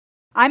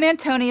I'm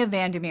Antonia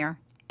Meer,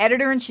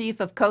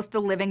 Editor-in-Chief of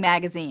Coastal Living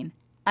magazine.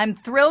 I'm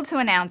thrilled to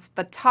announce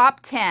the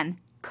top 10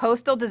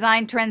 coastal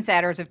design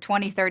trendsetters of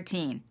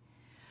 2013.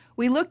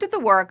 We looked at the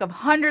work of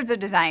hundreds of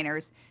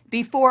designers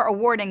before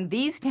awarding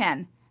these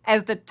 10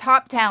 as the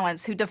top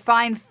talents who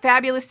define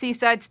fabulous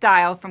seaside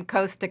style from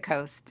coast to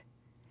coast.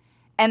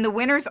 And the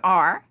winners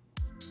are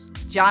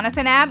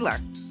Jonathan Adler.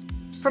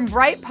 From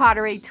bright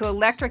pottery to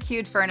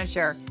electric-hued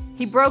furniture,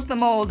 he broke the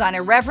mold on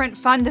irreverent,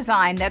 fun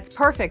design that's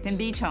perfect in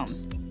beach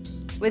homes.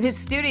 With his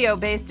studio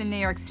based in New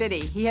York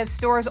City, he has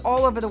stores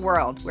all over the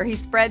world where he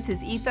spreads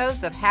his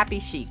ethos of happy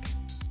chic.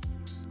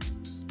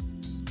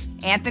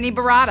 Anthony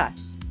Barada.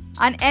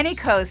 On any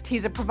coast,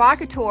 he's a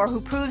provocateur who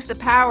proves the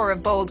power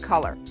of bold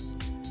color.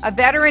 A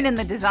veteran in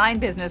the design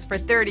business for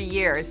 30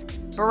 years,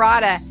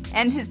 Barada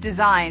and his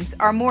designs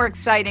are more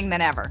exciting than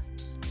ever.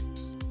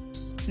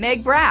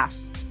 Meg Braff.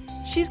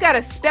 She's got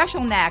a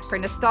special knack for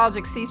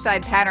nostalgic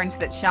seaside patterns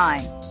that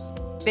shine.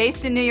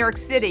 Based in New York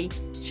City,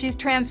 she's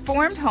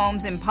transformed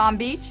homes in Palm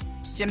Beach,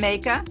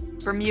 Jamaica,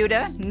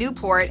 Bermuda,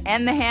 Newport,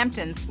 and the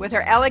Hamptons with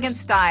her elegant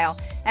style,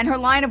 and her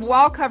line of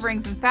wall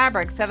coverings and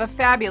fabrics have a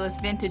fabulous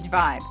vintage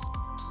vibe.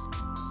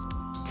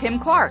 Tim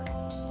Clark.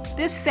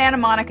 This Santa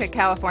Monica,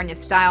 California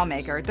style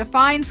maker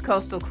defines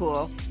coastal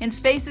cool in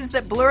spaces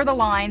that blur the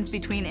lines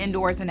between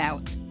indoors and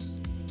out.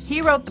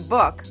 He wrote the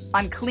book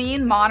on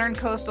clean, modern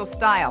coastal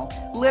style,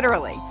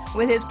 literally,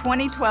 with his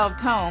 2012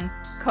 tome,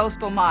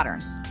 Coastal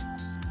Modern.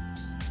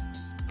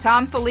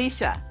 Tom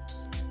Felicia.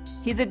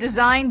 He's a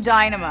design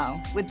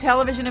dynamo with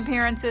television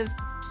appearances,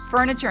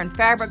 furniture and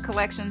fabric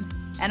collections,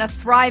 and a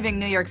thriving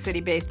New York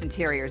City-based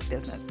interiors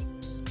business.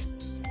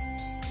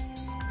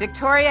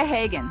 Victoria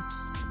Hagen.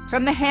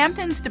 From the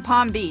Hamptons to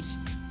Palm Beach,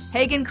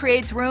 Hagen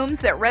creates rooms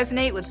that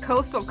resonate with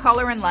coastal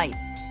color and light.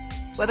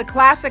 With a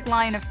classic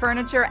line of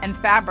furniture and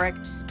fabric,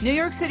 New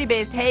York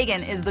City-based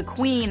Hagen is the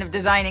queen of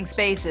designing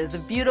spaces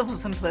of beautiful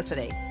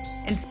simplicity,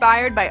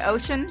 inspired by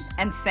ocean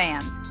and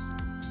sand.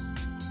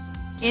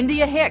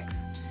 India Hicks.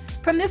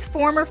 From this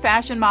former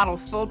fashion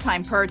model's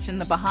full-time perch in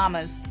the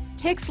Bahamas,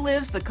 Hicks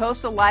lives the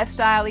coastal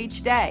lifestyle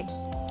each day,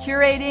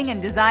 curating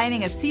and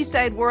designing a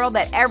seaside world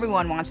that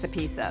everyone wants a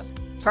piece of,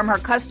 from her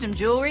custom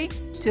jewelry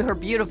to her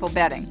beautiful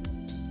bedding.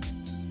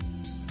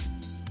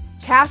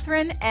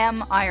 Catherine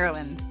M.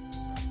 Ireland.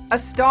 A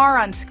star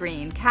on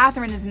screen,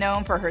 Catherine is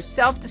known for her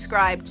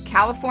self-described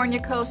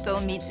California coastal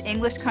meets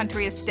English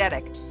country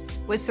aesthetic,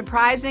 with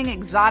surprising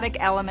exotic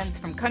elements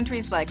from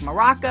countries like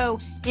Morocco,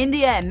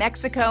 India, and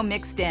Mexico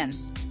mixed in.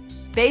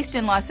 Based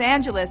in Los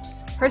Angeles,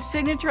 her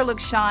signature look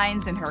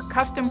shines in her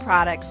custom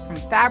products from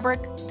fabric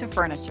to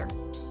furniture.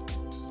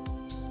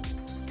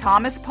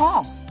 Thomas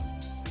Paul.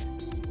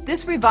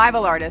 This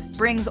revival artist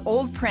brings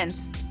old prints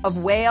of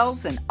whales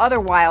and other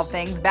wild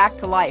things back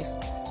to life,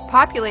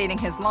 populating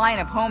his line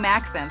of home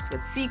accents with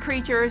sea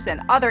creatures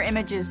and other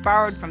images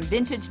borrowed from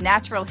vintage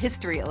natural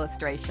history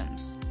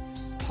illustrations.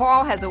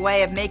 Paul has a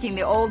way of making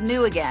the old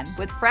new again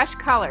with fresh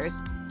colors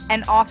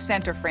and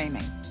off-center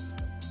framing.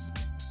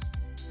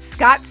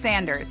 Scott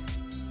Sanders.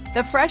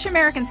 The fresh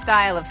American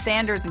style of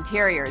Sanders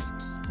interiors,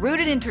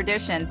 rooted in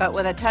tradition but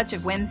with a touch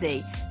of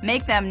whimsy,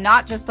 make them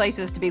not just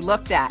places to be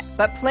looked at,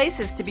 but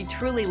places to be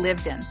truly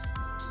lived in.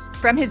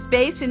 From his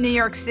base in New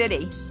York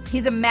City,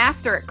 he's a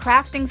master at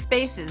crafting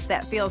spaces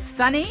that feel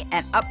sunny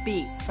and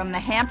upbeat from the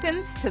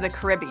Hamptons to the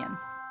Caribbean.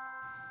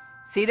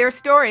 See their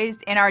stories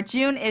in our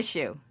June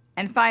issue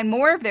and find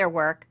more of their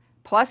work,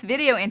 plus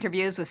video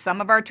interviews with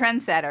some of our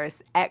trendsetters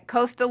at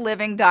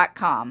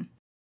coastalliving.com.